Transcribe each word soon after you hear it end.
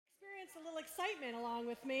excitement along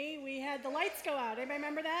with me. We had the lights go out. Anybody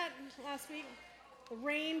remember that last week? The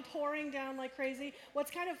rain pouring down like crazy. What's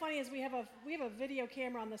kind of funny is we have a video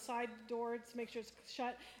camera on the side door to make sure it's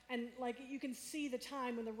shut, and like you can see the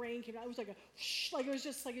time when the rain came out. It was like a whoosh, like it was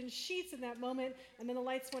just like in sheets in that moment. And then the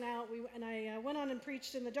lights went out. I went on and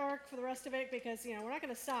preached in the dark for the rest of it because we're not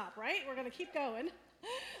going to stop, right? We're going to keep going.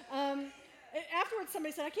 Afterwards,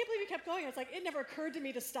 somebody said, "I can't believe you kept going." It's like it never occurred to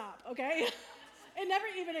me to stop. Okay. It never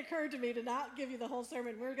even occurred to me to not give you the whole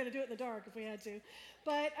sermon. We were going to do it in the dark if we had to.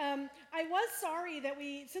 But I was sorry that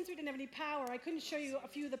since we didn't have any power, I couldn't show you a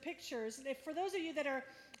few of the pictures. For those of you that are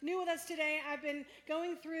new with us today, I've been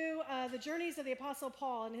going through the journeys of the Apostle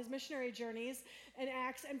Paul and his missionary journeys in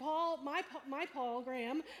Acts. And my Paul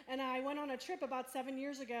Graham, and I went on a trip about 7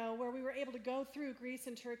 years ago where we were able to go through Greece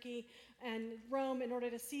and Turkey and Rome in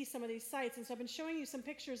order to see some of these sites. And so I've been showing you some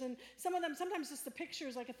pictures, and some of them, sometimes just the picture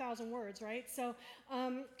is like 1,000 words, right? So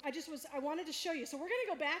I wanted to show you. So we're going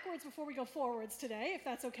to go backwards before we go forwards today, if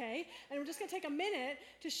that's okay. And we're just going to take a minute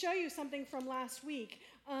to show you something from last week.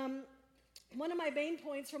 One of my main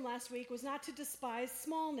points from last week was not to despise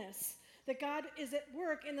smallness. That God is at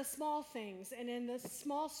work in the small things and in the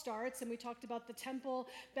small starts. And we talked about the temple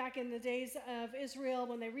back in the days of Israel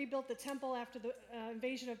when they rebuilt the temple after the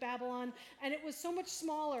invasion of Babylon. And it was so much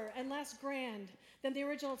smaller and less grand than the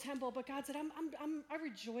original temple. But God said, I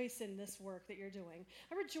rejoice in this work that you're doing.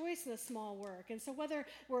 I rejoice in the small work. And so whether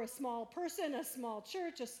we're a small person, a small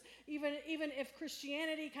church, even if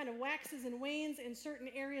Christianity kind of waxes and wanes in certain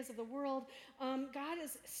areas of the world, God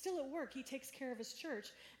is still at work. He takes care of his church.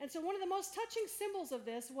 And so one of the most touching symbols of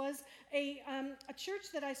this was a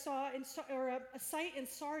church that I saw, a site in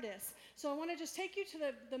Sardis. So I want to just take you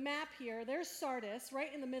to the map here. There's Sardis,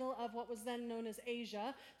 right in the middle of what was then known as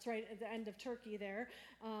Asia. It's right at the end of Turkey there,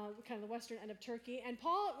 kind of the western end of Turkey. And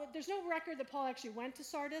Paul, there's no record that Paul actually went to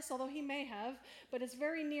Sardis, although he may have, but it's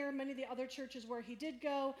very near many of the other churches where he did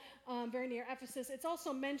go, very near Ephesus. It's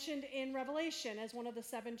also mentioned in Revelation as one of the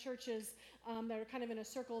 7 churches that are kind of in a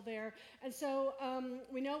circle there. And so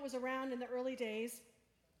we know it was around in the early days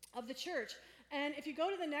of the church. And if you go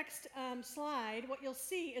to the next slide, what you'll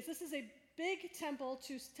see is this is a big temple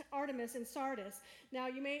to Artemis in Sardis. Now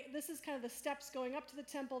this is kind of the steps going up to the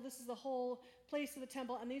temple. This is the whole place of the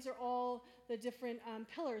temple, and these are all the different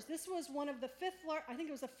pillars. This was one of the I think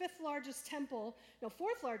it was the 4th largest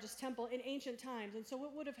temple in ancient times. And so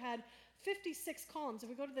it would have had 56 columns. If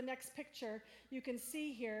we go to the next picture, you can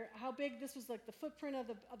see here how big this was, like the footprint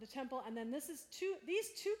of the temple. And then these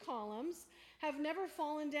 2 columns have never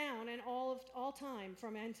fallen down in all time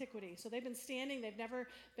from antiquity. So they've been standing. They've never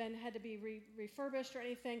had to be refurbished or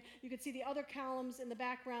anything. You can see the other columns in the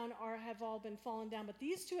background have all been fallen down, but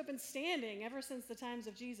these 2 have been standing ever since the times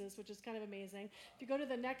of Jesus, which is kind of amazing. If you go to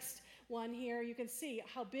the next one here, you can see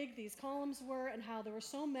how big these columns were and how there were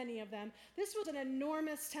so many of them. This was an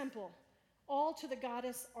enormous temple, all to the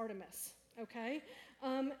goddess Artemis, okay?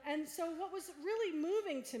 And so what was really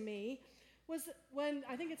moving to me was when,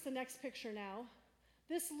 I think it's the next picture now,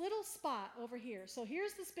 this little spot over here. So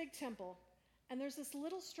here's this big temple, and there's this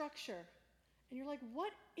little structure, and you're like,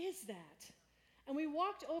 what is that? And we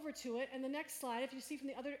walked over to it, and the next slide, if you see from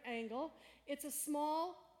the other angle, it's a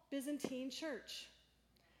small Byzantine church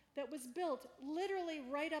that was built literally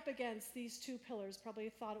right up against these 2 pillars. Probably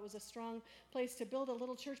thought it was a strong place to build a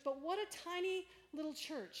little church, but what a tiny little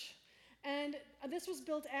church. And this was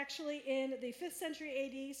built actually in the 5th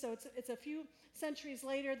century AD, so it's a few centuries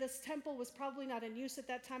later. This temple was probably not in use at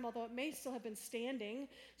that time, although it may still have been standing.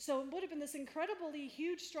 So it would have been this incredibly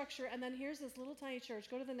huge structure, and then here's this little tiny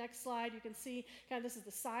church. Go to the next slide. You can see kind of this is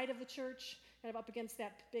the side of the church, kind of up against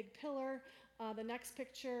that big pillar. The next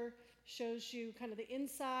picture shows you kind of the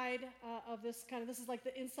inside of this this is like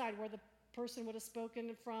the inside where the person would have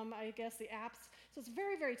spoken from, I guess, the apse. So it's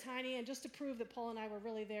very, very tiny. And just to prove that Paul and I were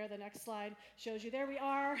really there, the next slide shows you, there we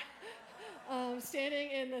are, standing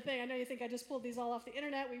in the thing. I know you think I just pulled these all off the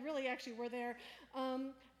internet. We really actually were there.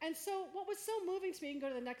 And so what was so moving to me, you can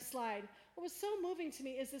go to the next slide. What was so moving to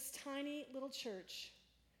me is this tiny little church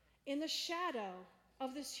in the shadow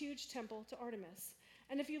of this huge temple to Artemis.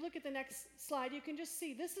 And if you look at the next slide, you can just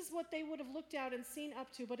see this is what they would have looked out and seen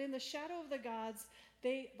up to. But in the shadow of the gods,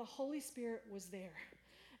 the Holy Spirit was there.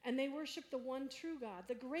 And they worshiped the one true God,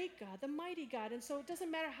 the great God, the mighty God. And so it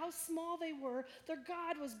doesn't matter how small they were, their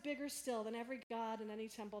God was bigger still than every God in any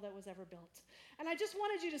temple that was ever built. And I just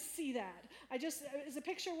wanted you to see that. Is a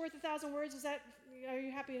picture worth 1,000 words? Are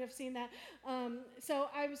you happy to have seen that? So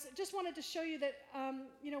I just wanted to show you that,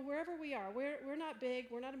 wherever we are, we're not big,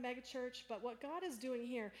 we're not a mega church, but what God is doing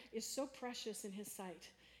here is so precious in his sight.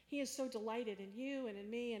 He is so delighted in you and in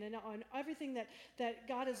me and in on everything that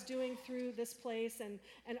God is doing through this place and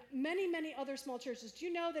many, many other small churches. Do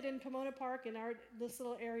you know that in Pomona Park, in this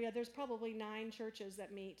little area, there's probably 9 churches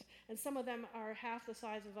that meet, and some of them are half the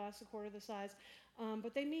size of us, a quarter the size.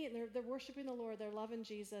 But they meet, and they're worshiping the Lord, they're loving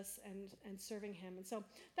Jesus and serving him. And so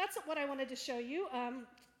that's what I wanted to show you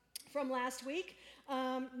from last week.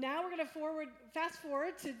 Now we're going to fast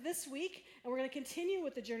forward to this week, and we're going to continue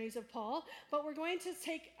with the journeys of Paul, but we're going to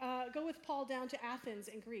go with Paul down to Athens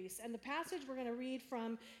in Greece. And the passage we're going to read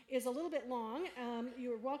from is a little bit long.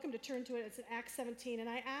 You're welcome to turn to it. It's in Acts 17. And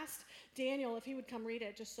I asked Daniel if he would come read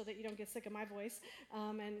it, just so that you don't get sick of my voice,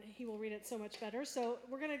 and he will read it so much better. So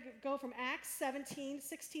we're going to go from Acts 17,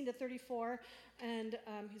 16 to 34, and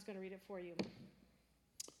he's going to read it for you.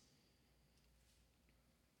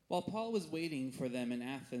 While Paul was waiting for them in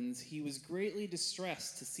Athens, he was greatly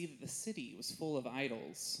distressed to see that the city was full of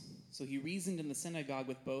idols. So he reasoned in the synagogue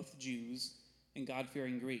with both Jews and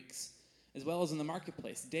God-fearing Greeks, as well as in the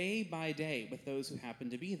marketplace, day by day with those who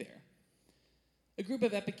happened to be there. A group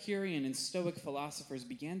of Epicurean and Stoic philosophers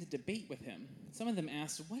began to debate with him. Some of them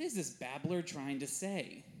asked, "What is this babbler trying to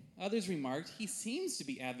say?" Others remarked, "He seems to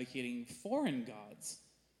be advocating foreign gods."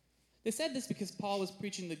 They said this because Paul was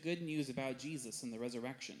preaching the good news about Jesus and the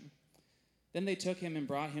resurrection. Then they took him and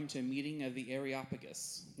brought him to a meeting of the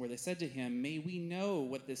Areopagus, where they said to him, "May we know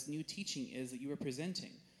what this new teaching is that you are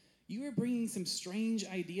presenting? You are bringing some strange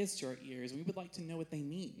ideas to our ears, and we would like to know what they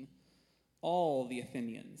mean." All the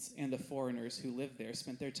Athenians and the foreigners who lived there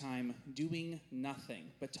spent their time doing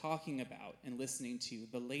nothing but talking about and listening to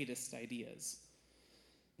the latest ideas.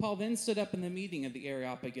 Paul then stood up in the meeting of the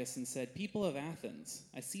Areopagus and said, "People of Athens,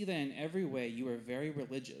 I see that in every way you are very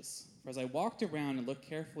religious. For as I walked around and looked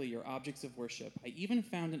carefully at your objects of worship, I even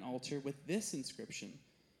found an altar with this inscription,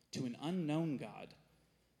 'To an unknown God.'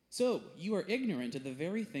 So you are ignorant of the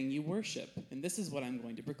very thing you worship, and this is what I'm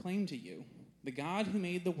going to proclaim to you. The God who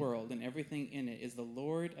made the world and everything in it is the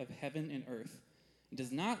Lord of heaven and earth, and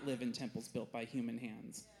does not live in temples built by human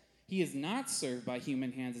hands. He is not served by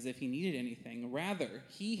human hands as if he needed anything. Rather,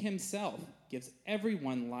 he himself gives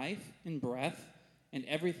everyone life and breath and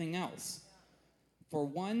everything else.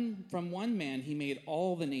 From one man he made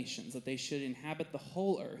all the nations, that they should inhabit the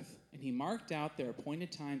whole earth, and he marked out their appointed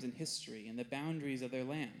times in history and the boundaries of their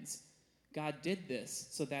lands. God did this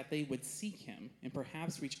so that they would seek him and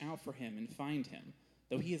perhaps reach out for him and find him,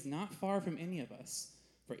 though he is not far from any of us.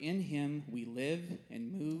 For in him we live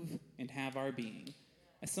and move and have our being.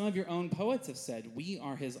 As some of your own poets have said, we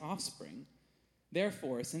are his offspring.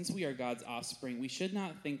 Therefore, since we are God's offspring, we should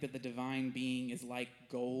not think that the divine being is like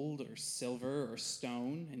gold or silver or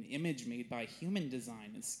stone, an image made by human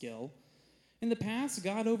design and skill. In the past,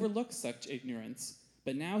 God overlooked such ignorance,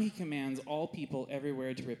 but now he commands all people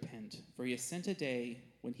everywhere to repent, for he has sent a day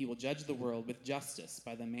when he will judge the world with justice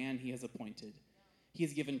by the man he has appointed. He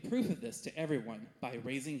has given proof of this to everyone by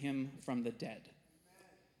raising him from the dead."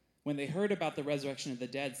 When they heard about the resurrection of the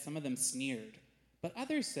dead, some of them sneered, but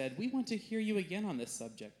others said, "We want to hear you again on this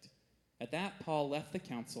subject." At that, Paul left the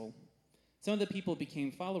council. Some of the people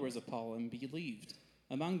became followers of Paul and believed.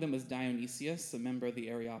 Among them was Dionysius, a member of the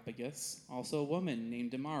Areopagus, also a woman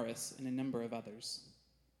named Damaris, and a number of others.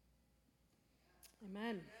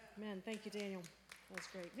 Amen. Amen. Thank you, Daniel. That was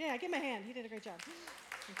great. Yeah, give him a hand. He did a great job.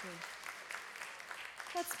 Thank you.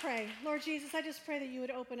 Let's pray. Lord Jesus, I just pray that you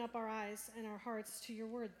would open up our eyes and our hearts to your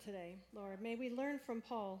word today, Lord. May we learn from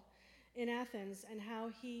Paul in Athens and how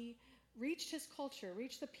he reached his culture,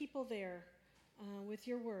 reached the people there with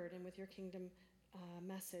your word and with your kingdom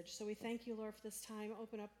message. So we thank you, Lord, for this time.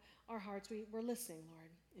 Open up our hearts. We're listening,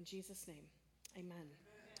 Lord. In Jesus' name, amen.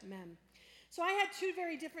 Amen. So I had 2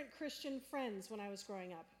 very different Christian friends when I was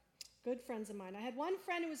growing up, good friends of mine. I had one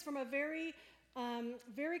friend who was from a very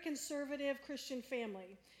conservative Christian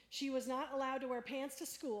family. She was not allowed to wear pants to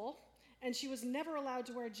school, and she was never allowed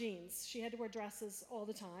to wear jeans. She had to wear dresses all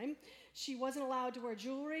the time. She wasn't allowed to wear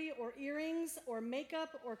jewelry or earrings or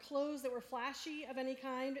makeup or clothes that were flashy of any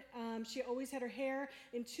kind. She always had her hair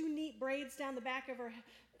in 2 neat braids down the back of her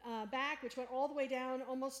back, which went all the way down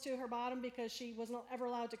almost to her bottom because she wasn't ever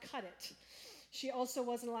allowed to cut it. She also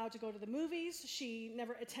wasn't allowed to go to the movies. She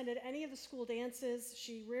never attended any of the school dances.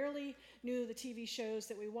 She rarely knew the TV shows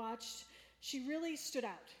that we watched. She really stood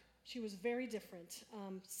out. She was very different,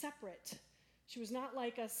 separate. She was not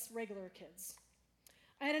like us regular kids.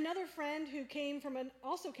 I had another friend who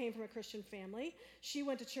also came from a Christian family. She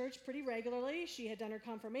went to church pretty regularly. She had done her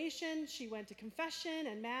confirmation. She went to confession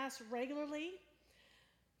and mass regularly.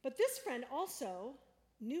 But this friend also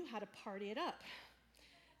knew how to party it up.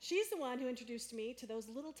 She's the one who introduced me to those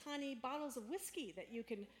little tiny bottles of whiskey that you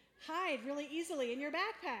can hide really easily in your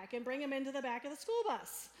backpack and bring them into the back of the school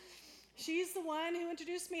bus. She's the one who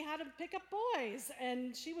introduced me how to pick up boys,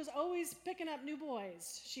 and she was always picking up new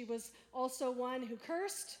boys. She was also one who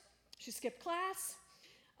cursed. She skipped class.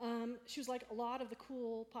 She was like a lot of the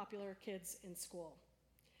cool, popular kids in school.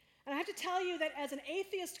 And I have to tell you that as an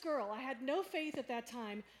atheist girl, I had no faith at that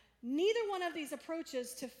time. Neither one of these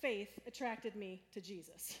approaches to faith attracted me to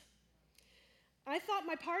Jesus. I thought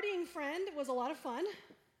my partying friend was a lot of fun,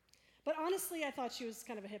 but honestly, I thought she was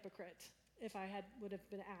kind of a hypocrite if I would have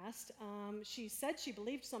been asked. She said she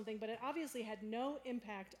believed something, but it obviously had no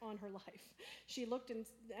impact on her life. She looked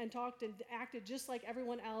and talked and acted just like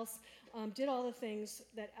everyone else, did all the things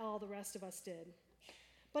that all the rest of us did.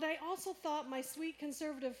 But I also thought my sweet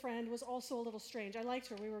conservative friend was also a little strange. I liked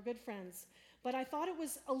her. We were good friends. But I thought it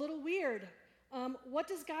was a little weird. What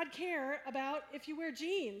does God care about if you wear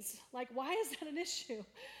jeans? Like, why is that an issue?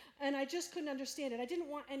 And I just couldn't understand it. I didn't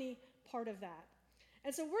want any part of that.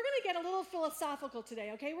 And so we're going to get a little philosophical today,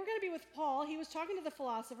 okay? We're going to be with Paul. He was talking to the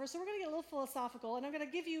philosopher, so we're going to get a little philosophical, and I'm going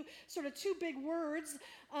to give you sort of two big words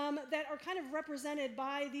that are kind of represented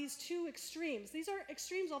by these two extremes. These are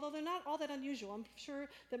extremes, although they're not all that unusual. I'm sure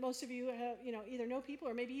that most of you, either know people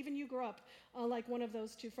or maybe even you grew up like one of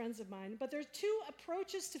those two friends of mine. But there's two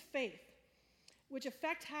approaches to faith which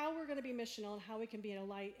affect how we're going to be missional and how we can be a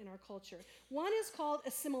light in our culture. One is called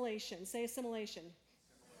assimilation. Say assimilation.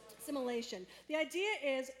 Assimilation. The idea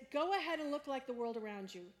is go ahead and look like the world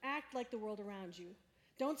around you. Act like the world around you.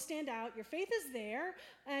 Don't stand out. Your faith is there,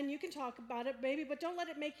 and you can talk about it maybe, but don't let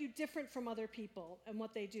it make you different from other people and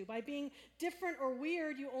what they do. By being different or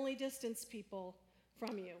weird, you only distance people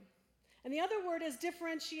from you. And the other word is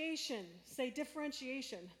differentiation. Say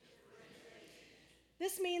differentiation.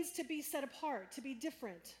 This means to be set apart, to be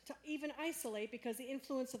different, to even isolate because the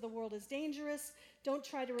influence of the world is dangerous. Don't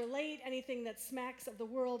try to relate. Anything that smacks of the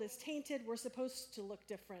world is tainted. We're supposed to look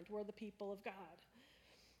different. We're the people of God.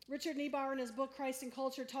 Richard Niebuhr in his book, Christ and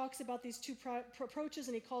Culture, talks about these two approaches,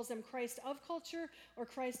 and he calls them Christ of culture or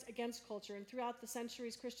Christ against culture. And throughout the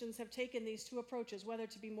centuries, Christians have taken these two approaches, whether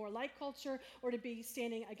to be more like culture or to be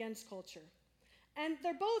standing against culture. And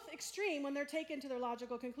they're both extreme when they're taken to their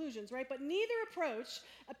logical conclusions, right? But neither approach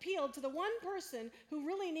appealed to the one person who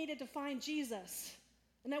really needed to find Jesus,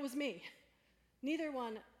 and that was me. Neither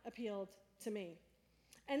one appealed to me.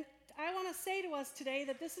 And I want to say to us today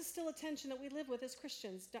that this is still a tension that we live with as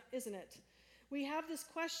Christians, isn't it? We have this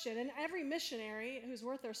question, and every missionary who's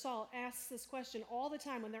worth their salt asks this question all the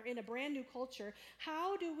time when they're in a brand new culture.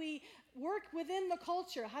 How do we work within the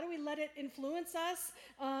culture? How do we let it influence us?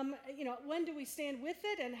 When do we stand with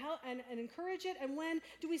it and encourage it? And when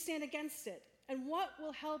do we stand against it? And what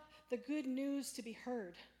will help the good news to be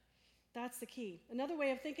heard? That's the key. Another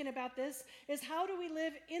way of thinking about this is how do we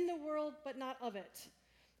live in the world but not of it?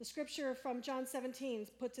 The scripture from John 17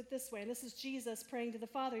 puts it this way, and this is Jesus praying to the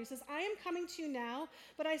Father. He says, I am coming to you now,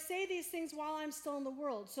 but I say these things while I'm still in the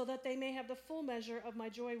world, so that they may have the full measure of my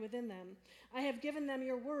joy within them. I have given them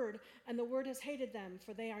your word, and the word has hated them,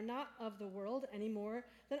 for they are not of the world any more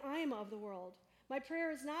than I am of the world. My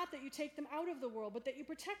prayer is not that you take them out of the world, but that you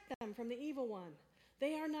protect them from the evil one.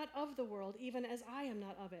 They are not of the world, even as I am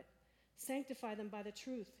not of it. Sanctify them by the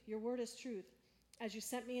truth. Your word is truth. As you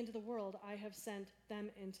sent me into the world, I have sent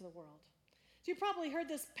them into the world. So you've probably heard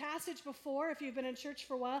this passage before if you've been in church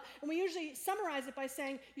for a while, and we usually summarize it by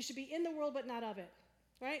saying you should be in the world but not of it,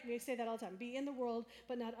 right? We say that all the time, be in the world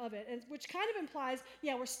but not of it, and which kind of implies,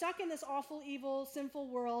 we're stuck in this awful, evil, sinful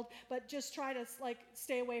world, but just try to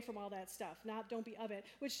stay away from all that stuff, don't be of it,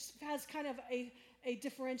 which has kind of a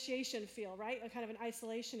differentiation feel, right? A kind of an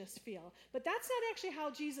isolationist feel. But that's not actually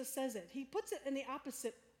how Jesus says it. He puts it in the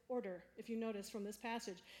opposite order, if you notice from this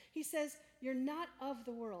passage. He says, you're not of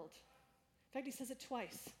the world. In fact, he says it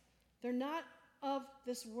twice. They're not of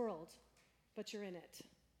this world, but you're in it.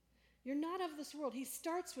 You're not of this world. He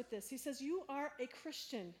starts with this. He says, you are a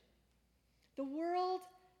Christian. The world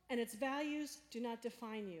and its values do not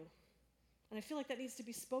define you. And I feel like that needs to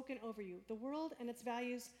be spoken over you. The world and its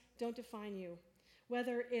values don't define you.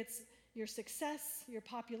 Whether it's your success, your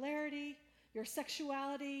popularity, your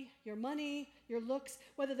sexuality, your money, your looks,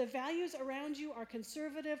 whether the values around you are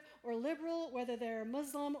conservative or liberal, whether they're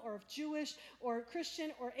Muslim or Jewish or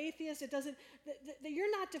Christian or atheist,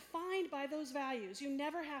 you're not defined by those values. You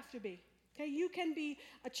never have to be. Okay, you can be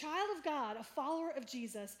a child of God, a follower of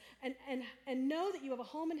Jesus, and know that you have a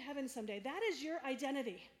home in heaven someday. That is your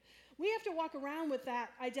identity. We have to walk around with that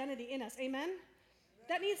identity in us. Amen?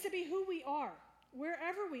 That needs to be who we are.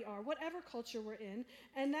 wherever we are, whatever culture we're in,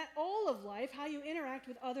 and that all of life, how you interact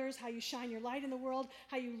with others, how you shine your light in the world,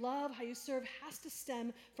 how you love, how you serve, has to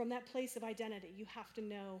stem from that place of identity. You have to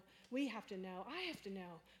know, we have to know, I have to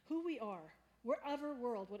know who we are, wherever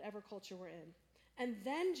world, whatever culture we're in. And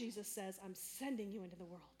then Jesus says, I'm sending you into the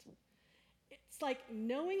world. It's like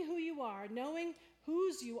knowing who you are, knowing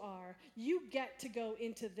whose you are, you get to go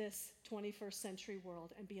into this 21st century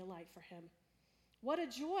world and be a light for him. What a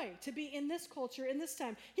joy to be in this culture, in this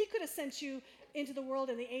time. He could have sent you into the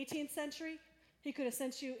world in the 18th century. He could have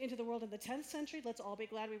sent you into the world in the 10th century. Let's all be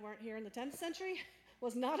glad we weren't here in the 10th century. It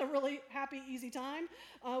was not a really happy, easy time.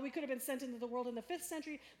 We could have been sent into the world in the 5th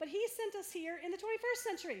century. But he sent us here in the 21st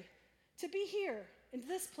century to be here in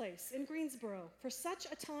this place, in Greensboro, for such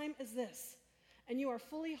a time as this. And you are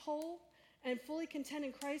fully whole and fully content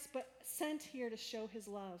in Christ, but sent here to show his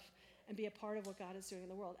love and be a part of what God is doing in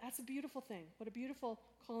the world. That's a beautiful thing. What a beautiful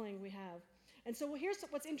calling we have. And so here's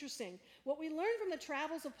what's interesting. What we learn from the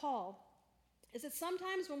travels of Paul is that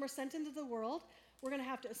sometimes when we're sent into the world, we're going to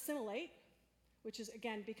have to assimilate, which is,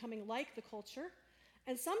 again, becoming like the culture.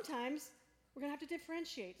 And sometimes we're going to have to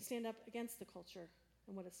differentiate, stand up against the culture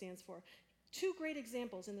and what it stands for. Two great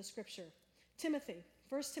examples in the scripture. Timothy.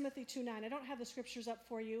 1 Timothy 2:9. I don't have the scriptures up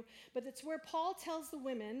for you, but it's where Paul tells the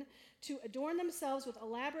women to adorn themselves with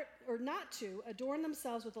not to adorn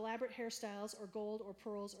themselves with elaborate hairstyles or gold or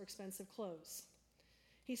pearls or expensive clothes.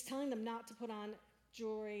 He's telling them not to put on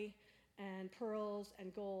jewelry and pearls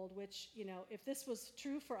and gold, which, if this was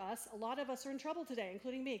true for us, a lot of us are in trouble today,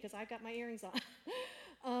 including me, because I've got my earrings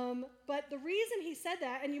on. But the reason he said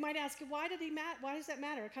that, and you might ask, why does that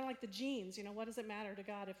matter? Kind of like the jeans, what does it matter to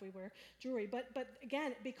God if we wear jewelry? But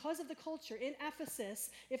again, because of the culture in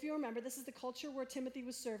Ephesus, if you remember, this is the culture where Timothy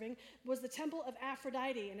was serving, was the temple of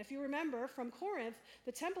Aphrodite. And if you remember from Corinth,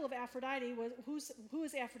 the temple of Aphrodite was, who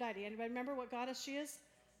is Aphrodite? Anybody remember what goddess she is?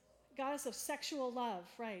 Goddess of sexual love,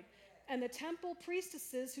 right. And the temple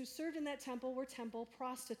priestesses who served in that temple were temple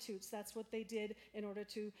prostitutes. That's what they did in order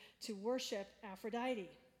to worship Aphrodite.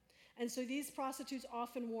 And so these prostitutes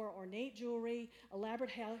often wore ornate jewelry, elaborate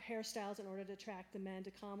hairstyles in order to attract the men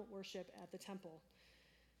to come worship at the temple.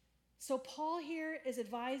 So Paul here is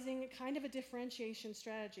advising kind of a differentiation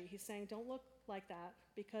strategy. He's saying, don't look like that,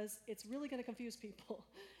 because it's really going to confuse people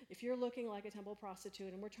if you're looking like a temple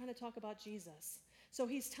prostitute, and we're trying to talk about Jesus. So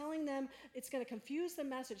he's telling them it's going to confuse the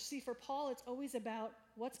message. See, for Paul, it's always about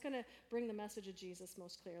what's going to bring the message of Jesus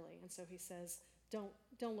most clearly. And so he says, don't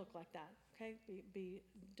look like that, okay?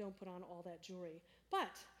 Don't put on all that jewelry.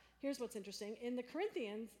 But here's what's interesting. In the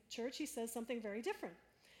Corinthian church, he says something very different.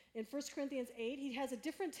 In 1 Corinthians 8, he has a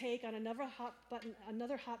different take on another hot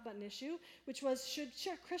button issue, which was, should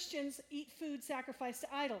Christians eat food sacrificed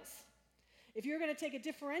to idols? If you're going to take a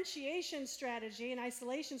differentiation strategy, an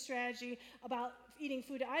isolation strategy about eating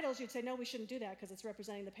food to idols, you'd say, no, we shouldn't do that because it's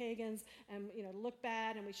representing the pagans and, look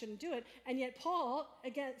bad, and we shouldn't do it. And yet Paul,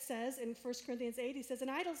 again, says in 1 Corinthians 8, he says, an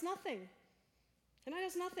idol's nothing. An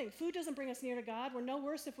idol's nothing. Food doesn't bring us near to God. We're no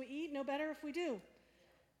worse if we eat, no better if we do.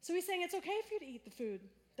 So he's saying it's okay for you to eat the food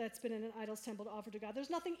that's been in an idol's temple to offer to God. There's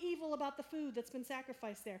nothing evil about the food that's been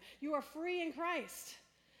sacrificed there. You are free in Christ.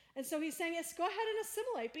 And so he's saying, yes, go ahead and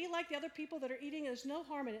assimilate. Be like the other people that are eating. There's no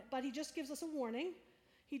harm in it. But he just gives us a warning.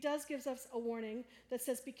 He does give us a warning that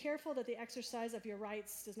says, be careful that the exercise of your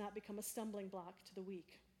rights does not become a stumbling block to the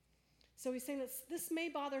weak. So he's saying that this may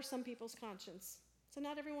bother some people's conscience. So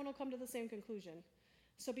not everyone will come to the same conclusion.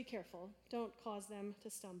 So be careful. Don't cause them to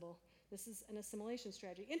stumble. This is an assimilation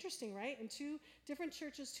strategy. Interesting, right? In two different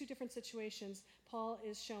churches, two different situations, Paul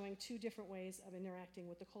is showing two different ways of interacting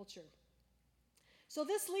with the culture. So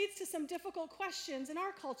this leads to some difficult questions in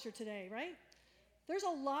our culture today, right? There's a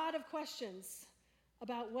lot of questions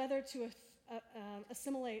about whether to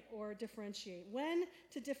assimilate or differentiate. When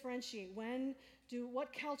to differentiate?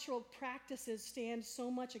 What cultural practices stand so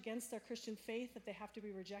much against our Christian faith that they have to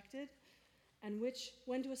be rejected? And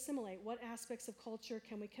when to assimilate? What aspects of culture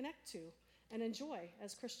can we connect to and enjoy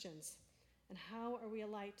as Christians? And how are we a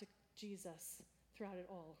light to Jesus throughout it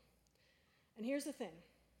all? And here's the thing.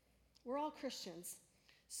 We're all Christians.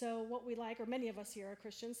 So what we like, or many of us here are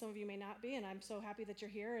Christians, some of you may not be, and I'm so happy that you're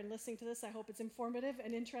here and listening to this. I hope it's informative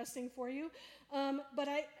and interesting for you. But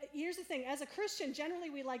here's the thing. As a Christian, generally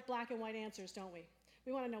we like black and white answers, don't we?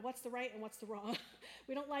 We want to know what's the right and what's the wrong.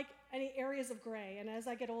 We don't like any areas of gray. And as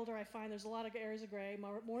I get older, I find there's a lot of areas of gray,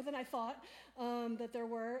 more than I thought that there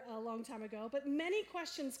were a long time ago. But many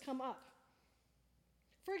questions come up.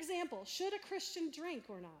 For example, should a Christian drink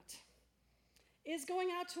or not? Is going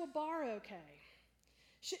out to a bar okay?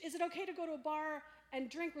 Is it okay to go to a bar and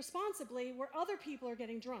drink responsibly where other people are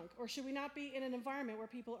getting drunk? Or should we not be in an environment where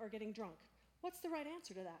people are getting drunk? What's the right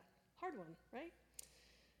answer to that? Hard one, right?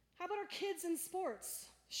 How about our kids in sports?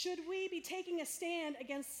 Should we be taking a stand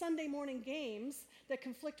against Sunday morning games that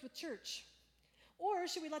conflict with church? Or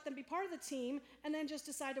should we let them be part of the team and then just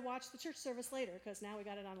decide to watch the church service later? Because now we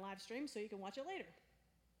got it on live stream, so you can watch it later.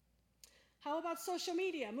 How about social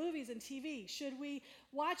media, movies, and TV? Should we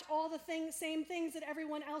watch all the same things that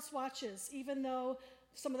everyone else watches, even though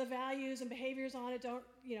some of the values and behaviors on it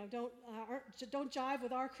don't jive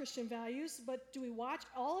with our Christian values? But do we watch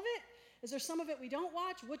all of it? Is there some of it we don't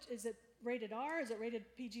watch? Which is it rated R? Is it rated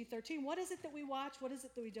PG-13? What is it that we watch? What is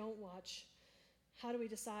it that we don't watch? How do we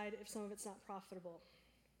decide if some of it's not profitable?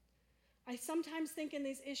 I sometimes think in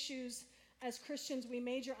these issues, as Christians, we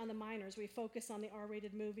major on the minors. We focus on the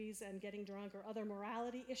R-rated movies and getting drunk or other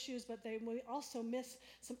morality issues, but we also miss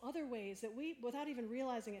some other ways that we, without even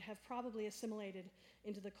realizing it, have probably assimilated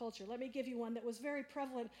into the culture. Let me give you one that was very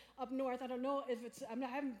prevalent up north. I don't know if I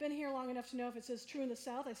haven't been here long enough to know if it's as true in the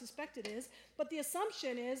South. I suspect it is. But the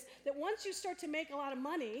assumption is that once you start to make a lot of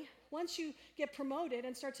money, once you get promoted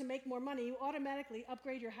and start to make more money, you automatically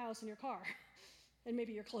upgrade your house and your car and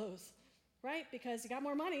maybe your clothes. Right? Because you got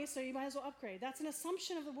more money, so you might as well upgrade. That's an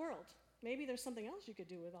assumption of the world. Maybe there's something else you could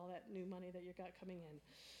do with all that new money that you got coming in.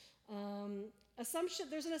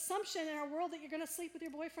 There's an assumption in our world that you're going to sleep with your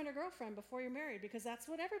boyfriend or girlfriend before you're married, because that's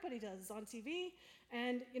what everybody does on TV.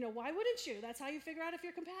 And, why wouldn't you? That's how you figure out if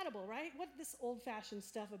you're compatible, right? What this old-fashioned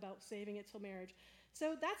stuff about saving it till marriage.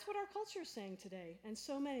 So that's what our culture is saying today. And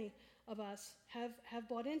so many of us have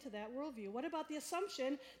bought into that worldview. What about the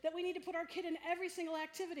assumption that we need to put our kid in every single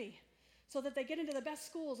activity, so that they get into the best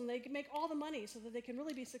schools and they can make all the money so that they can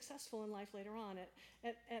really be successful in life later on,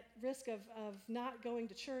 at risk of not going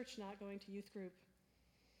to church, not going to youth group?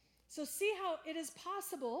 So see how it is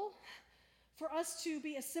possible for us to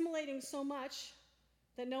be assimilating so much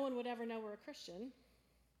that no one would ever know we're a Christian,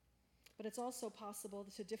 but it's also possible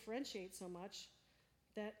to differentiate so much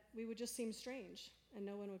that we would just seem strange and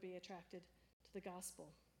no one would be attracted to the gospel.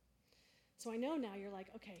 So I know now you're like,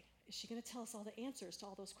 okay, is she going to tell us all the answers to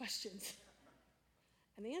all those questions?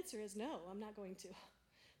 And the answer is no, I'm not going to.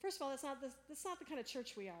 First of all, that's not the kind of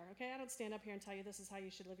church we are, okay? I don't stand up here and tell you this is how you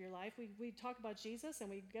should live your life. We talk about Jesus and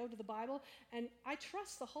we go to the Bible, and I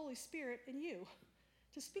trust the Holy Spirit in you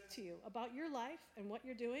to speak to you about your life and what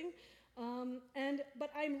you're doing. But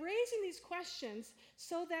I'm raising these questions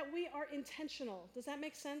so that we are intentional. Does that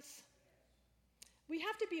make sense? We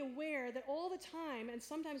have to be aware that all the time, and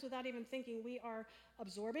sometimes without even thinking, we are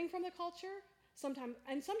absorbing from the culture. Sometimes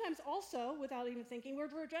also, without even thinking, we're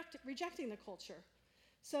rejecting the culture.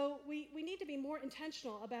 So we need to be more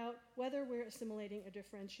intentional about whether we're assimilating or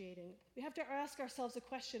differentiating. We have to ask ourselves a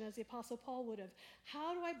question, as the Apostle Paul would have.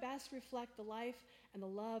 How do I best reflect the life and the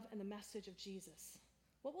love and the message of Jesus?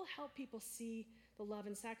 What will help people see the love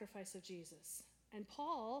and sacrifice of Jesus? And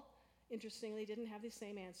Paul, interestingly, didn't have the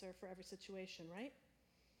same answer for every situation, right?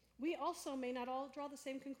 We also may not all draw the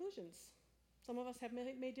same conclusions. Some of us have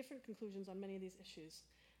made different conclusions on many of these issues,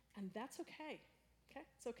 and that's okay. Okay?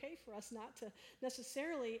 It's okay for us not to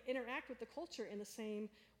necessarily interact with the culture in the same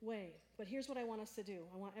way. But here's what I want us to do.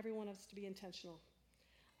 I want every one of us to be intentional.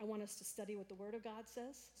 I want us to study what the Word of God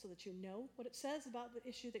says so that you know what it says about the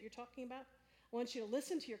issue that you're talking about. I want you to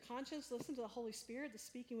listen to your conscience, listen to the Holy Spirit that's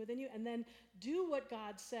speaking within you, and then do what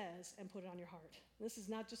God says and put it on your heart. This is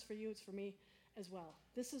not just for you, it's for me as well.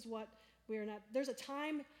 This is what there's a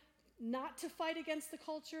time not to fight against the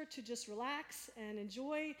culture, to just relax and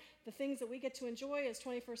enjoy the things that we get to enjoy as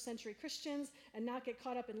 21st century Christians and not get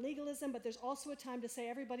caught up in legalism, but there's also a time to say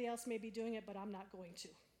everybody else may be doing it, but I'm not going to.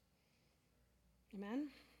 Amen?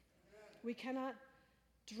 We cannot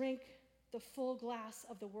drink the full glass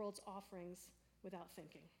of the world's offerings without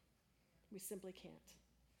thinking. We simply can't.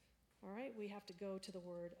 All right? We have to go to the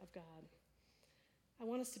Word of God. I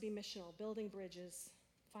want us to be missional, building bridges,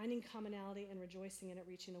 finding commonality and rejoicing in it,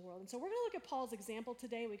 reaching the world. And so we're going to look at Paul's example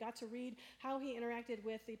today. We got to read how he interacted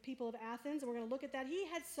with the people of Athens, and we're going to look at that. He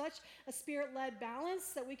had such a spirit-led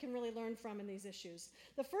balance that we can really learn from in these issues.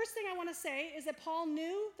 The first thing I want to say is that Paul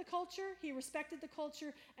knew the culture, he respected the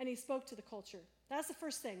culture, and he spoke to the culture. That's the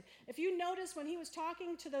first thing. If you notice when he was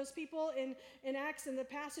talking to those people in Acts, in the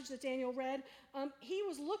passage that Daniel read, he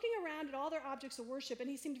was looking around at all their objects of worship, and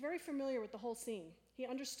he seemed very familiar with the whole scene. He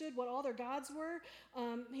understood what all their gods were.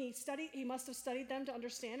 He must have studied them to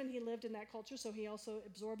understand, and he lived in that culture, so he also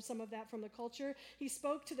absorbed some of that from the culture. He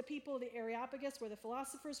spoke to the people of the Areopagus, where the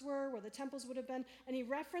philosophers were, where the temples would have been, and he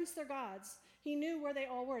referenced their gods. He knew where they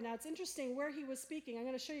all were. Now, it's interesting where he was speaking. I'm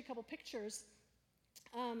going to show you a couple pictures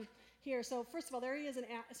here. So first of all, there he is.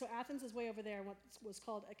 So Athens is way over there, what was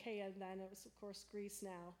called Achaia then. It was, of course, Greece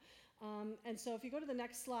now. And so if you go to the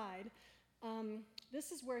next slide,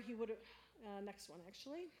 This is where he would have, next one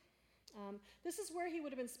actually. This is where he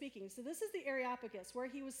would have been speaking. So this is the Areopagus, where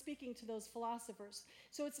he was speaking to those philosophers.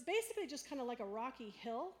 So it's basically just kind of like a rocky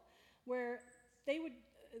hill where they would,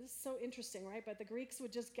 this is so interesting, right? But the Greeks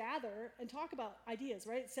would just gather and talk about ideas,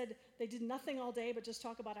 right? It said they did nothing all day but just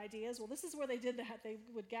talk about ideas. Well, this is where they did that. They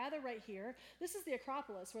would gather right here. This is the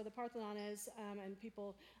Acropolis, where the Parthenon is, and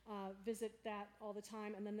people visit that all the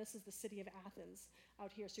time. And then this is the city of Athens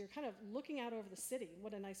out here. So you're kind of looking out over the city.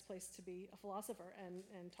 What a nice place to be a philosopher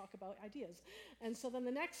and talk about ideas. And so then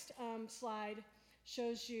the next slide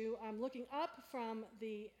shows you looking up from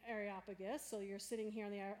the Areopagus. So you're sitting here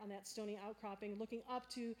on that stony outcropping, looking up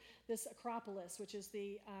to this Acropolis, which is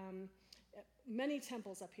the many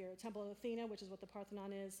temples up here. Temple of Athena, which is what the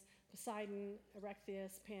Parthenon is, Poseidon,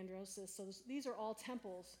 Erechtheus, Pandrosus. So these are all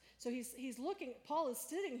temples. So he's looking, Paul is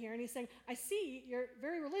sitting here and he's saying, I see you're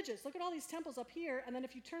very religious. Look at all these temples up here. And then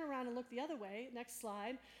if you turn around and look the other way, next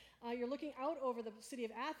slide, you're looking out over the city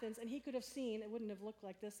of Athens, and he could have seen, it wouldn't have looked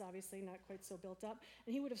like this, obviously, not quite so built up,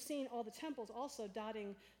 and he would have seen all the temples also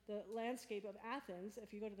dotting the landscape of Athens.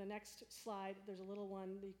 If you go to the next slide, there's a little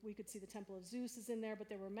one. We could see the Temple of Zeus is in there, but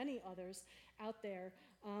there were many others out there.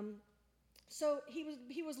 So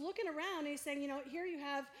he was looking around, and he's saying, here you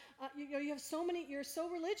have, you have so many, you're so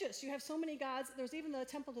religious. You have so many gods. There's even the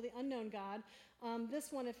temple to the unknown God.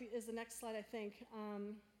 This one is the next slide, I think.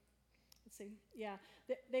 Let's see. Yeah,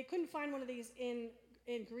 they couldn't find one of these in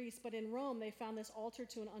Greece, but in Rome they found this altar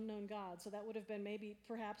to an unknown god. So that would have been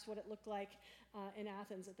perhaps what it looked like in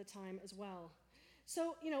Athens at the time as well.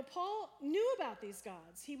 So, Paul knew about these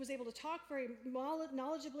gods. He was able to talk very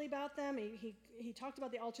knowledgeably about them. He talked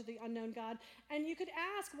about the altar to the unknown god. And you could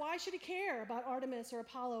ask, why should he care about Artemis or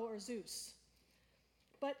Apollo or Zeus?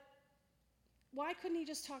 But why couldn't he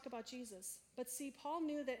just talk about Jesus? But see, Paul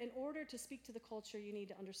knew that in order to speak to the culture, you need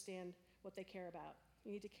to understand what they care about.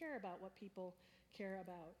 You need to care about what people care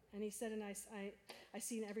about. And he said, and I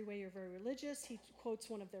see in every way you're very religious. He quotes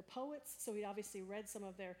one of their poets, so he obviously read some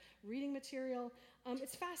of their reading material.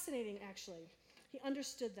 It's fascinating, actually. He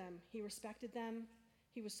understood them. He respected them.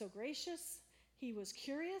 He was so gracious. He was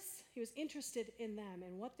curious. He was interested in them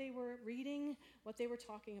and what they were reading, what they were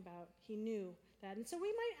talking about. He knew that. And so we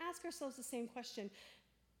might ask ourselves the same question.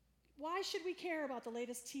 Why should we care about the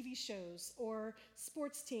latest TV shows or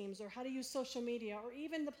sports teams or how to use social media or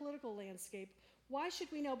even the political landscape? Why should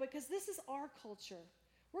we know? Because this is our culture.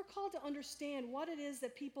 We're called to understand what it is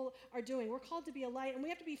that people are doing. We're called to be a light, and we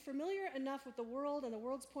have to be familiar enough with the world and the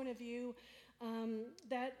world's point of view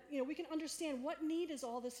that we can understand what need is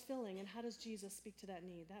all this filling, and how does Jesus speak to that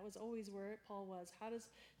need? That was always where Paul was. How does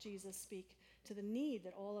Jesus speak to the need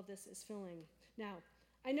that all of this is filling? Now,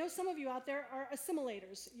 I know some of you out there are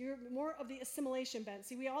assimilators. You're more of the assimilation bent.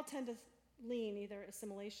 See, we all tend to lean either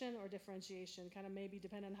assimilation or differentiation, kind of maybe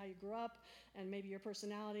depend on how you grew up and maybe your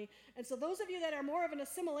personality. And so those of you that are more of an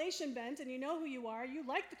assimilation bent and you know who you are, you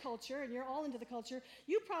like the culture and you're all into the culture,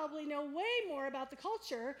 you probably know way more about the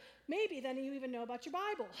culture maybe than you even know about your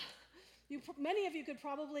Bible. Many of you could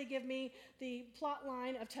probably give me the plot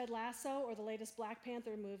line of Ted Lasso or the latest Black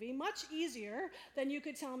Panther movie much easier than you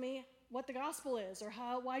could tell me what the gospel is, or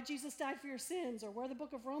why Jesus died for your sins, or where the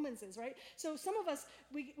book of Romans is, right? So some of us,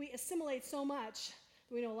 we assimilate so much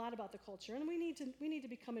that we know a lot about the culture, and we need to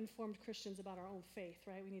become informed Christians about our own faith,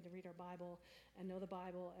 right? We need to read our Bible and know the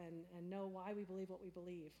Bible and know why we believe what we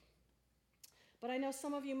believe. But I know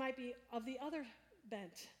some of you might be of the other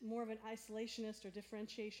bent, more of an isolationist or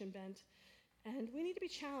differentiation bent, and we need to be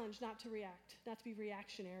challenged not to react, not to be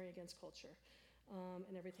reactionary against culture.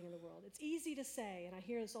 And everything in the world. It's easy to say, and I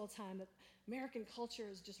hear this all the time, that American culture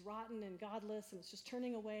is just rotten and godless, and it's just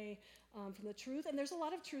turning away from the truth. And there's a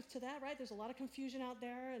lot of truth to that, right? There's a lot of confusion out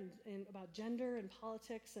there and about gender and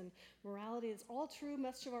politics and morality. It's all true.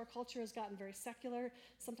 Much of our culture has gotten very secular.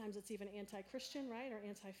 Sometimes it's even anti-Christian, right, or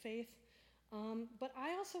anti-faith. But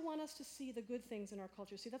I also want us to see the good things in our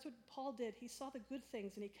culture. See, that's what Paul did. He saw the good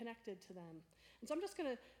things, and he connected to them. And so I'm just going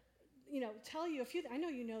to tell you a few. I know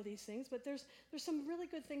you know these things, but there's some really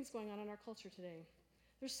good things going on in our culture today.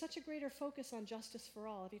 There's such a greater focus on justice for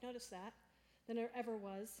all. Have you noticed that? Than there ever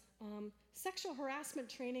was. Sexual harassment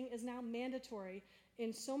training is now mandatory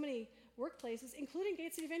in so many workplaces, including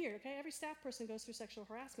Gate City Vineyard. Okay, every staff person goes through sexual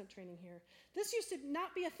harassment training here. This used to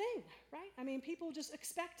not be a thing, right? I mean, people just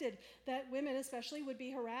expected that women especially would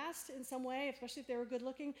be harassed in some way, especially if they were good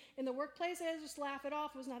looking in the workplace. They just laugh it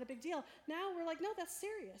off. It was not a big deal. Now we're like, no, that's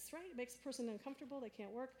serious, right? It makes the person uncomfortable. They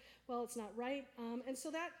can't work. Well, it's not right. And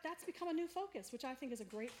so that's become a new focus, which I think is a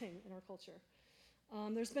great thing in our culture.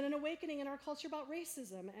 There's been an awakening in our culture about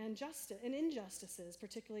racism and justice and injustices,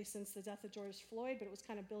 particularly since the death of George Floyd, but it was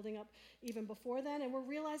kind of building up even before then. And we're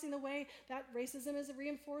realizing the way that racism is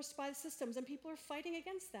reinforced by the systems, and people are fighting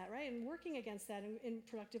against that, right? And working against that in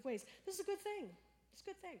productive ways. This is a good thing. It's a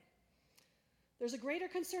good thing. There's a greater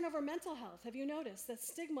concern over mental health. Have you noticed that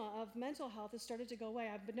stigma of mental health has started to go away?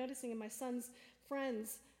 I've been noticing in my son's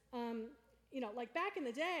friends, like back in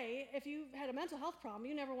the day, if you had a mental health problem,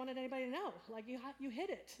 you never wanted anybody to know. Like you hid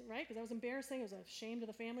it, right? Because that was embarrassing. It was a shame to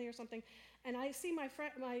the family or something. And I see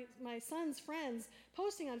my son's friends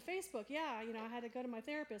posting on Facebook, I had to go to my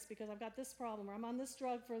therapist because I've got this problem, or I'm on this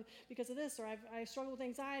drug because of this, or I struggle with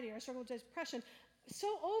anxiety, or I struggle with depression. So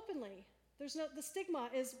openly. The stigma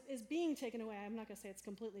is being taken away. I'm not going to say it's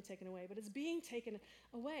completely taken away, but it's being taken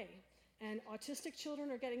away. And autistic children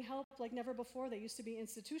are getting help like never before. They used to be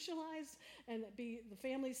institutionalized and be the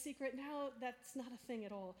family's secret. Now that's not a thing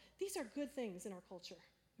at all. These are good things in our culture.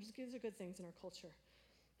 These are good things in our culture.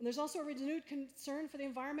 And there's also a renewed concern for the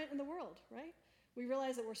environment and the world, right? We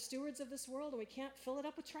realize that we're stewards of this world and we can't fill it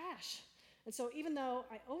up with trash. And so even though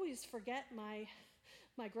I always forget my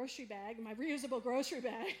grocery bag, my reusable grocery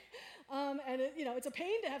bag. It's a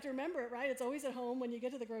pain to have to remember it, right? It's always at home when you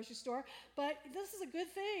get to the grocery store. But this is a good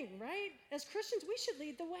thing, right? As Christians, we should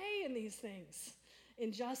lead the way in these things.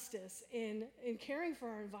 In justice, in caring for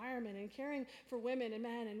our environment, and caring for women and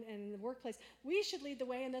men and in the workplace. We should lead the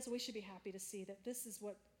way in this, and we should be happy to see that this is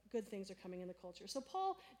what good things are coming in the culture. So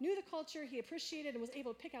Paul knew the culture, he appreciated and was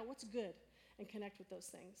able to pick out what's good and connect with those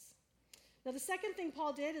things. Now, the second thing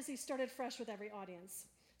Paul did is he started fresh with every audience.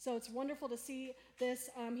 So it's wonderful to see this.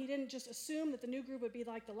 He didn't just assume that the new group would be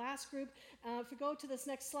like the last group. If we go to this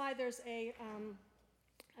next slide, there's it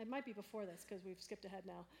might be before this because we've skipped ahead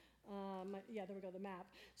now. There we go, the map.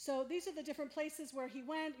 So these are the different places where he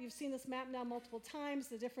went. You've seen this map now multiple times,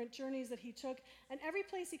 the different journeys that he took. And every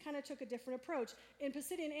place he kind of took a different approach. In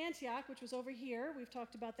Pisidian Antioch, which was over here, we've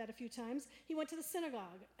talked about that a few times, he went to the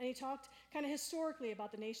synagogue. And he talked kind of historically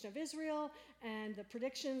about the nation of Israel and the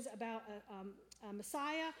predictions about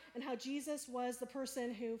Messiah and how Jesus was the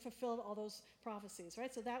person who fulfilled all those prophecies,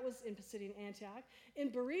 right? So that was in Pisidian Antioch. In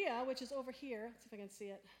Berea, which is over here, let's see if I can see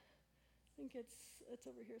it. I think it's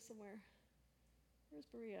over here somewhere. Where's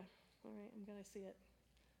Berea? All right, I'm going to see it.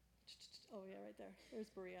 Oh, yeah, right there. There's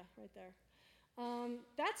Berea, right there.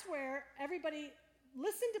 That's where everybody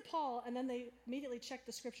listened to Paul, and then they immediately checked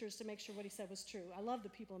the scriptures to make sure what he said was true. I love the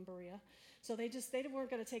people in Berea. So they weren't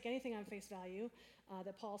going to take anything on face value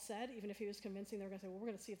that Paul said, even if he was convincing. They were going to say, well, we're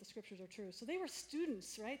going to see if the scriptures are true. So they were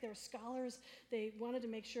students, right? They were scholars. They wanted to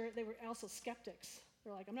make sure. They were also skeptics.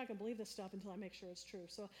 They're like, I'm not going to believe this stuff until I make sure it's true.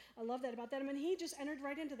 So I love that about them. And he just entered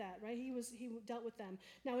right into that, right? He dealt with them.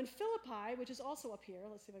 Now in Philippi, which is also up here,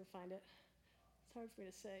 let's see if I can find it. It's hard for me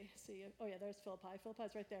to see. Oh yeah, there's Philippi.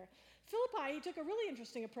 Philippi's right there. Philippi, he took a really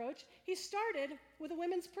interesting approach. He started with a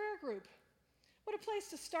women's prayer group. What a place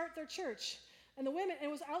to start their church. And the women, it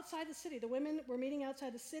was outside the city. The women were meeting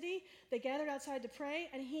outside the city. They gathered outside to pray,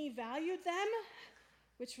 and he valued them,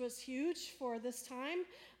 which was huge for this time.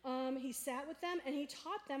 He sat with them, and he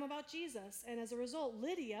taught them about Jesus. And as a result,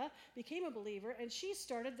 Lydia became a believer, and she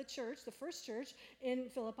started the church, the first church in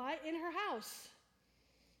Philippi, in her house.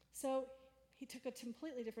 So he took a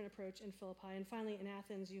completely different approach in Philippi. And finally, in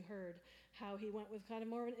Athens, you heard how he went with kind of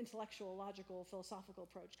more of an intellectual, logical, philosophical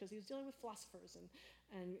approach, because he was dealing with philosophers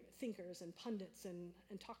and thinkers and pundits and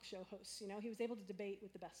talk show hosts. He was able to debate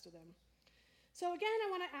with the best of them. So again, I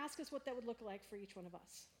want to ask us what that would look like for each one of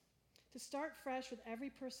us. To start fresh with every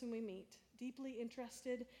person we meet, deeply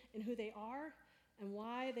interested in who they are and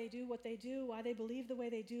why they do what they do, why they believe the way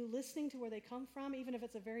they do, listening to where they come from, even if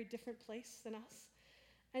it's a very different place than us.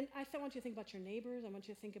 And I want you to think about your neighbors. I want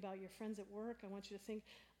you to think about your friends at work. I want you to think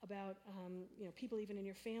about people even in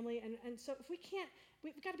your family. And so if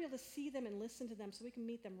we've got to be able to see them and listen to them so we can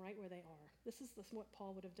meet them right where they are. This is what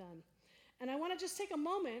Paul would have done. And I want to just take a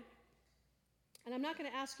moment. And I'm not going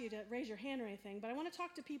to ask you to raise your hand or anything, but I want to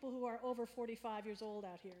talk to people who are over 45 years old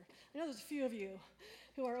out here. I know there's a few of you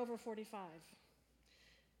who are over 45.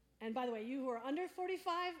 And by the way, you who are under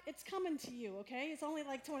 45, it's coming to you, okay? It's only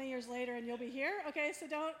like 20 years later and you'll be here, okay? So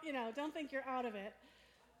don't think you're out of it.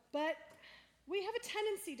 But we have a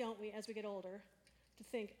tendency, don't we, as we get older, to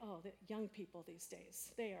think, oh, the young people these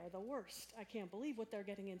days, they are the worst. I can't believe what they're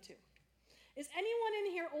getting into. Is anyone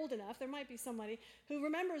in here old enough, there might be somebody, who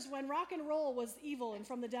remembers when rock and roll was evil and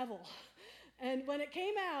from the devil? And when it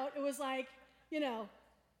came out, it was like,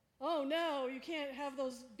 oh no, you can't have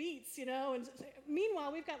those beats, And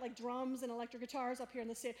meanwhile, we've got like drums and electric guitars up here on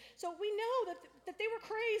the stage. So we know that they were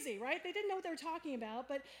crazy, right? right? They didn't know what they were talking about,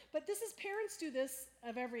 but this is, parents do this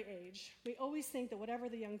of every age. We always think that whatever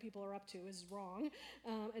the young people are up to is wrong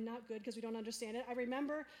and not good because we don't understand it. I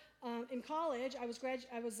remember in college, I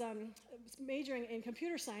was majoring in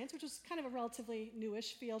computer science, which was kind of a relatively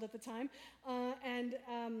newish field at the time, and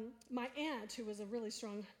my aunt, who was a really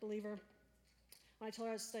strong believer, when I told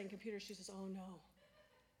her I was studying computers, she says, "Oh no,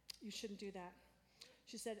 you shouldn't do that."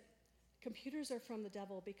 She said, "Computers are from the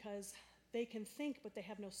devil because they can think, but they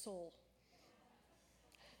have no soul."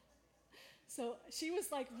 So she was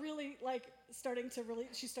really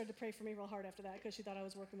she started to pray for me real hard after that because she thought I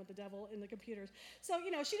was working with the devil in the computers. So,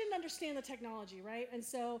 she didn't understand the technology, right? And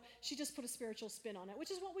so she just put a spiritual spin on it,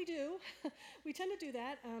 which is what we do. We tend to do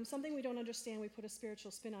that. Something we don't understand, we put a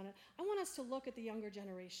spiritual spin on it. I want us to look at the younger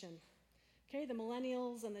generation, okay, the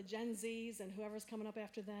millennials and the Gen Zs and whoever's coming up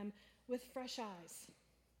after them with fresh eyes.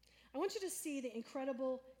 I want you to see the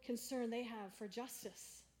incredible concern they have for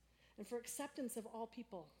justice and for acceptance of all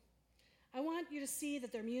people. I want you to see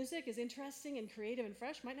that their music is interesting and creative and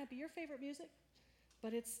fresh. Might not be your favorite music,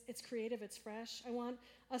 but it's creative, it's fresh. I want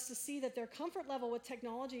us to see that their comfort level with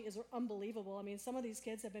technology is unbelievable. I mean, some of these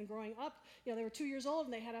kids have been growing up. They were 2 years old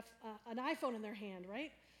and they had an iPhone in their hand,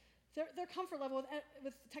 right? Their comfort level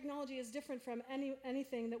with technology is different from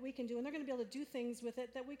anything that we can do, and they're going to be able to do things with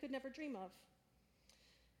it that we could never dream of.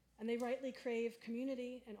 And they rightly crave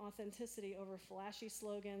community and authenticity over flashy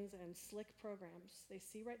slogans and slick programs. They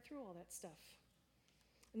see right through all that stuff.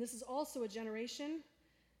 And this is also a generation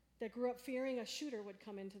that grew up fearing a shooter would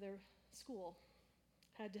come into their school,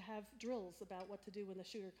 had to have drills about what to do when the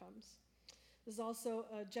shooter comes. This is also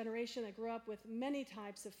a generation that grew up with many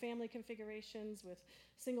types of family configurations, with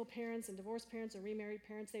single parents and divorced parents and remarried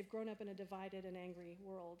parents. They've grown up in a divided and angry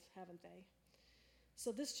world, haven't they?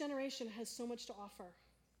 So this generation has so much to offer.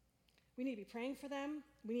 We need to be praying for them.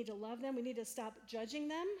 We need to love them. We need to stop judging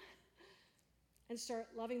them and start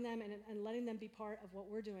loving them and letting them be part of what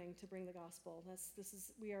we're doing to bring the gospel.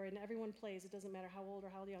 We are in everyone plays. It doesn't matter how old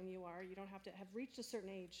or how young you are. You don't have to have reached a certain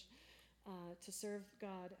age to serve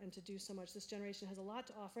God and to do so much. This generation has a lot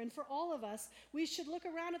to offer. And for all of us, we should look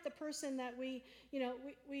around at the person that we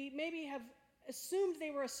maybe have assumed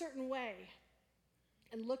they were a certain way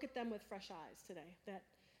and look at them with fresh eyes today. That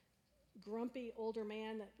grumpy older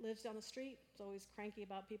man that lives down the street is always cranky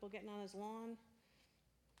about people getting on his lawn.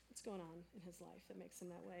 What's going on in his life that makes him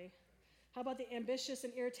that way? How about the ambitious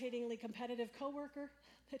and irritatingly competitive coworker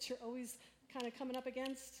that you're always kind of coming up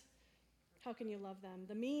against? How can you love them?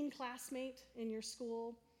 The mean classmate in your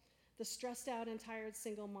school, the stressed out and tired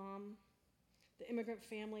single mom, the immigrant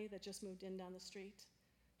family that just moved in down the street.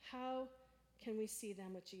 How can we see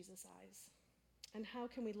them with Jesus' eyes? And how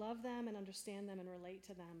can we love them and understand them and relate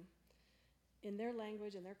to them in their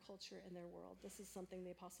language, in their culture, in their world? This is something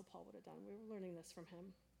the Apostle Paul would have done. We were learning this from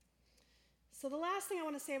him. So the last thing I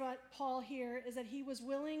want to say about Paul here is that he was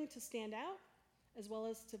willing to stand out as well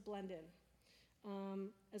as to blend in,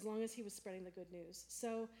 as long as he was spreading the good news.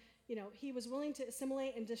 So, he was willing to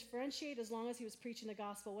assimilate and differentiate as long as he was preaching the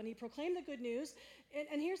gospel. When he proclaimed the good news,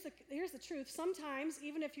 and here's the truth, sometimes,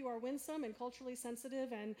 even if you are winsome and culturally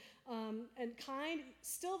sensitive and kind,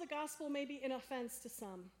 still the gospel may be an offense to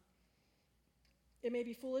some. It may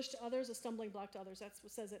be foolish to others, a stumbling block to others. That's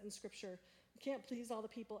what says it in Scripture. We can't please all the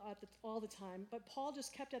people all the time. But Paul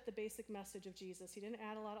just kept at the basic message of Jesus. He didn't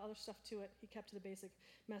add a lot of other stuff to it. He kept to the basic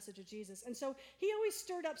message of Jesus. And so he always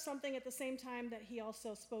stirred up something at the same time that he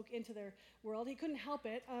also spoke into their world. He couldn't help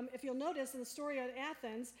it. If you'll notice in the story of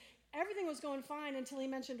Athens, everything was going fine until he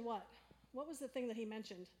mentioned what? What was the thing that he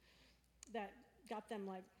mentioned that got them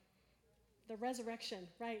the resurrection,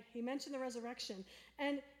 right? He mentioned the resurrection.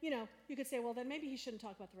 And, you could say, well, then maybe he shouldn't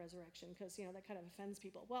talk about the resurrection because, that kind of offends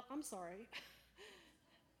people. Well, I'm sorry.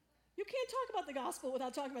 You can't talk about the gospel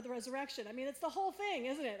without talking about the resurrection. I mean, it's the whole thing,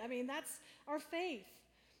 isn't it? I mean, that's our faith.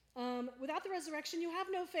 Without the resurrection, you have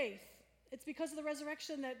no faith. It's because of the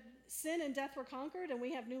resurrection that sin and death were conquered, and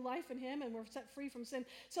we have new life in him, and we're set free from sin.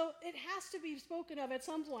 So it has to be spoken of at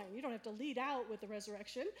some point. You don't have to lead out with the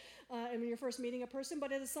resurrection when you're first meeting a person,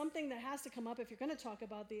 but it is something that has to come up if you're going to talk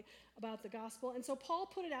about the gospel. And so Paul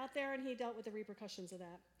put it out there, and he dealt with the repercussions of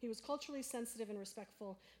that. He was culturally sensitive and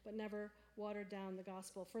respectful, but never watered down the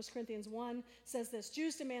gospel. 1 Corinthians 1 says this,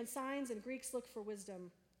 Jews demand signs, and Greeks look for wisdom.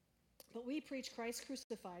 But we preach Christ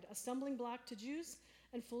crucified, a stumbling block to Jews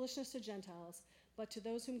and foolishness to Gentiles, but to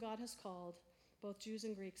those whom God has called, both Jews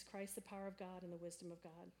and Greeks, Christ the power of God and the wisdom of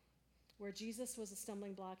God. Where Jesus was a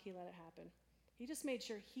stumbling block, he let it happen. He just made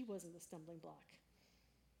sure he wasn't the stumbling block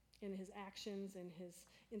in his actions and his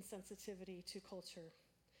insensitivity to culture.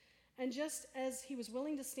 And just as he was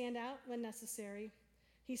willing to stand out when necessary,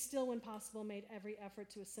 He still, when possible, made every effort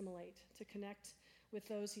to assimilate, to connect with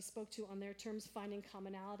those he spoke to on their terms, finding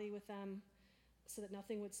commonality with them so that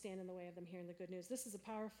nothing would stand in the way of them hearing the good news. This is a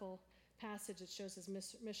powerful passage that shows his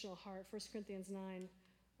missional heart. 1 Corinthians 9,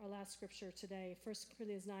 our last scripture today. 1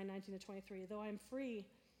 Corinthians 9, 19 to 23. Though I am free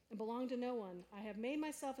and belong to no one, I have made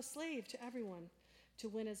myself a slave to everyone to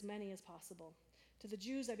win as many as possible. To the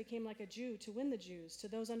Jews I became like a Jew to win the Jews. To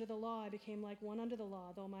those under the law I became like one under the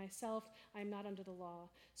law, though myself I am not under the law,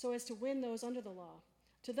 so as to win those under the law.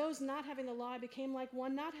 To those not having the law I became like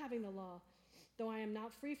one not having the law. Though I am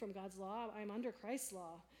not free from God's law, I am under Christ's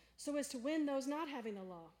law, so as to win those not having the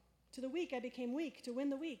law. To the weak I became weak to win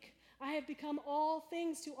the weak. I have become all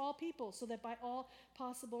things to all people, so that by all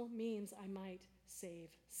possible means I might save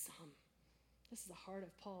some. This is the heart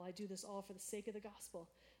of Paul. I do this all for the sake of the gospel,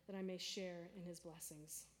 that I may share in his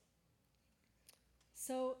blessings.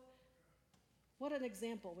 So, what an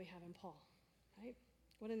example we have in Paul, right?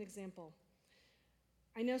 What an example.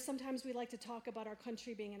 I know sometimes we like to talk about our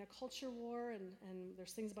country being in a culture war, and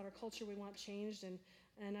there's things about our culture we want changed,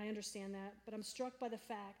 and I understand that, but I'm struck by the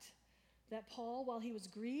fact that Paul, while he was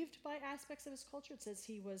grieved by aspects of his culture, it says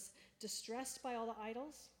he was distressed by all the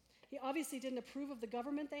idols. He obviously didn't approve of the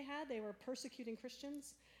government they had. They were persecuting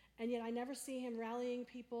Christians, and yet I never see him rallying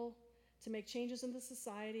people to make changes in the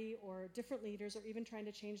society or different leaders or even trying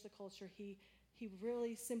to change the culture. He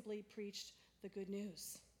really simply preached the good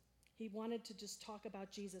news. He wanted to just talk about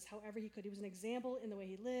Jesus however he could. He was an example in the way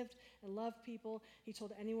he lived and loved people. He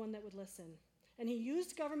told anyone that would listen. And he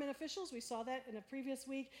used government officials. We saw that in a previous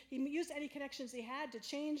week. He used any connections he had to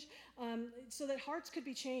change so that hearts could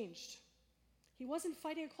be changed. He wasn't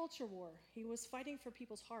fighting a culture war. He was fighting for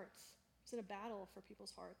people's hearts. He was in a battle for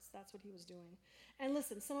people's hearts. That's what he was doing. And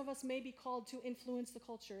listen, some of us may be called to influence the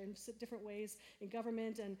culture in different ways in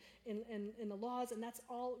government and in the laws, and that's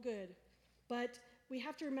all good. But we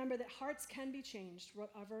have to remember that hearts can be changed,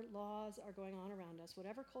 whatever laws are going on around us.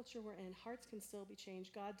 Whatever culture we're in, hearts can still be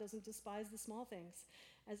changed. God doesn't despise the small things,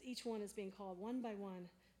 as each one is being called one by one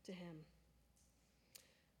to him.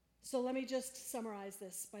 So let me just summarize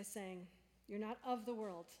this by saying, you're not of the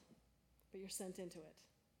world, but you're sent into it.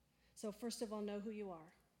 So first of all, know who you are.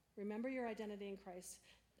 Remember your identity in Christ.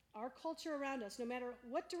 Our culture around us, no matter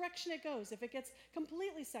what direction it goes, if it gets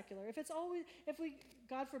completely secular, if we,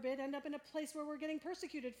 God forbid, end up in a place where we're getting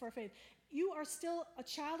persecuted for our faith, you are still a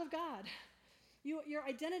child of God. Your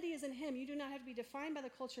identity is in him. You do not have to be defined by the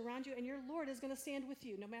culture around you, and your Lord is going to stand with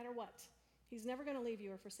you no matter what. He's never going to leave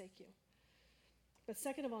you or forsake you. But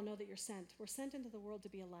second of all, know that you're sent. We're sent into the world to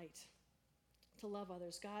be a light, to love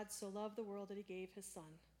others. God so loved the world that he gave his son.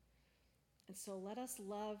 And so let us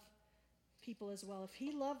love people as well. If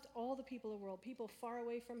he loved all the people of the world, people far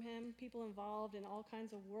away from him, people involved in all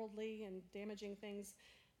kinds of worldly and damaging things,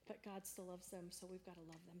 but God still loves them, so we've got to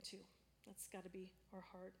love them too. That's got to be our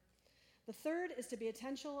heart. The third is to be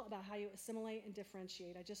intentional about how you assimilate and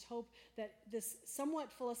differentiate. I just hope that this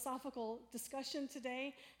somewhat philosophical discussion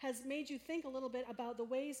today has made you think a little bit about the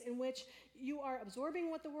ways in which you are absorbing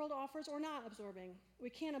what the world offers or not absorbing. We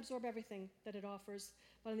can't absorb everything that it offers,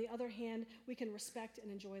 but on the other hand, we can respect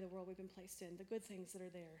and enjoy the world we've been placed in, the good things that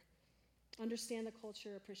are there. Understand the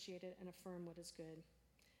culture, appreciate it, and affirm what is good.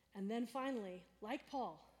 And then finally, like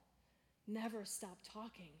Paul, never stop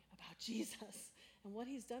talking about Jesus and what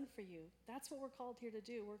he's done for you. That's what we're called here to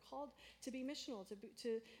do. We're called to be missional,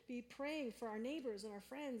 to be praying for our neighbors and our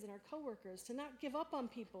friends and our coworkers, to not give up on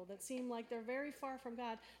people that seem like they're very far from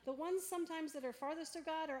God. The ones sometimes that are farthest of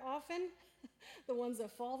God are often the ones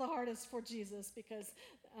that fall the hardest for Jesus because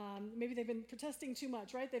maybe they've been protesting too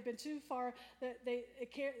much, right? They've been too far. That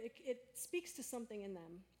it speaks to something in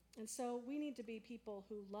them. And so we need to be people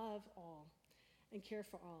who love all and care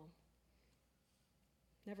for all.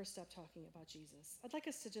 Never stop talking about Jesus. I'd like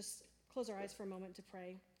us to just close our eyes for a moment to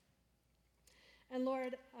pray. And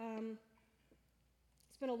Lord,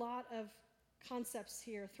 it's been a lot of concepts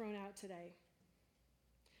here thrown out today.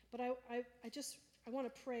 But I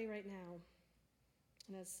want to pray right now.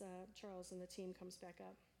 And as Charles and the team comes back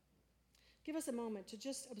up, give us a moment to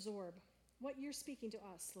just absorb what you're speaking to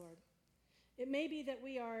us, Lord. It may be that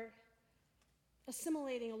we are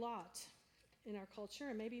assimilating a lot in our culture,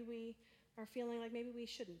 and maybe we are feeling like maybe we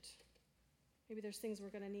shouldn't. Maybe there's things we're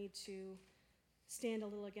going to need to stand a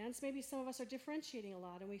little against. Maybe some of us are differentiating a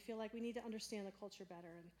lot, and we feel like we need to understand the culture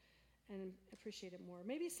better and appreciate it more.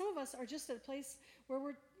 Maybe some of us are just at a place where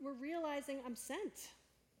we're realizing I'm sent.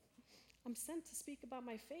 I'm sent to speak about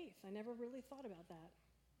my faith. I never really thought about that.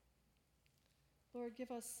 Lord,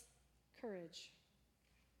 give us courage.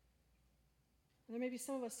 And there may be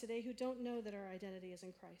some of us today who don't know that our identity is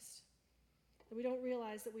in Christ, that we don't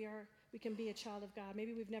realize that we are we can be a child of God.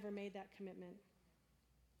 Maybe we've never made that commitment.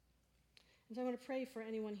 And so I want to pray for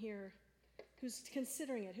anyone here who's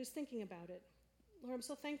considering it, who's thinking about it. Lord, I'm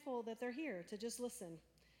so thankful that they're here to just listen.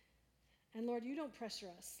 And Lord, you don't pressure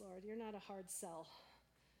us, Lord. You're not a hard sell.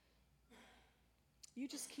 You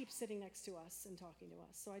just keep sitting next to us and talking to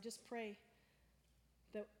us. So I just pray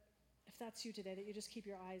that if that's you today, that you just keep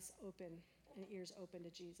your eyes open and ears open to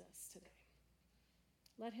Jesus today.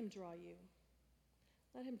 Let him draw you.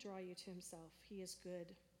 Let him draw you to himself. He is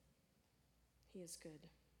good. He is good.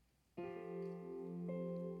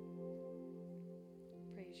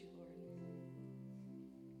 Praise you, Lord.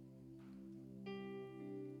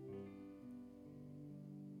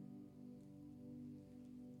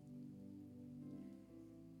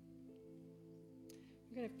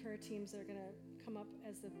 We're going to have prayer teams that are going to come up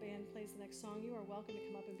as the band plays the next song. You are welcome to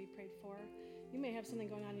come up and be prayed for. You may have something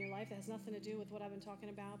going on in your life that has nothing to do with what I've been talking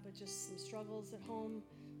about, but just some struggles at home,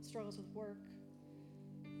 struggles with work,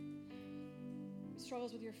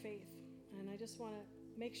 struggles with your faith. And I just want to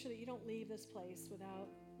make sure that you don't leave this place without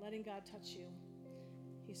letting God touch you.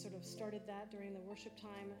 He sort of started that during the worship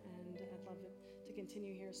time, and I'd love it to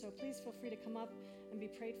continue here. So please feel free to come up and be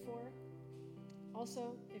prayed for.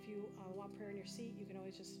 Also, if you want prayer in your seat, you can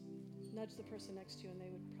always just nudge the person next to you, and they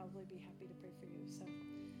would probably be happy to pray for you. So,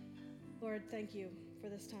 Lord, thank you for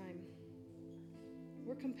this time.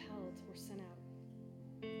 We're compelled. We're sent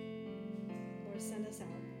out. Lord, send us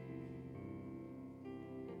out.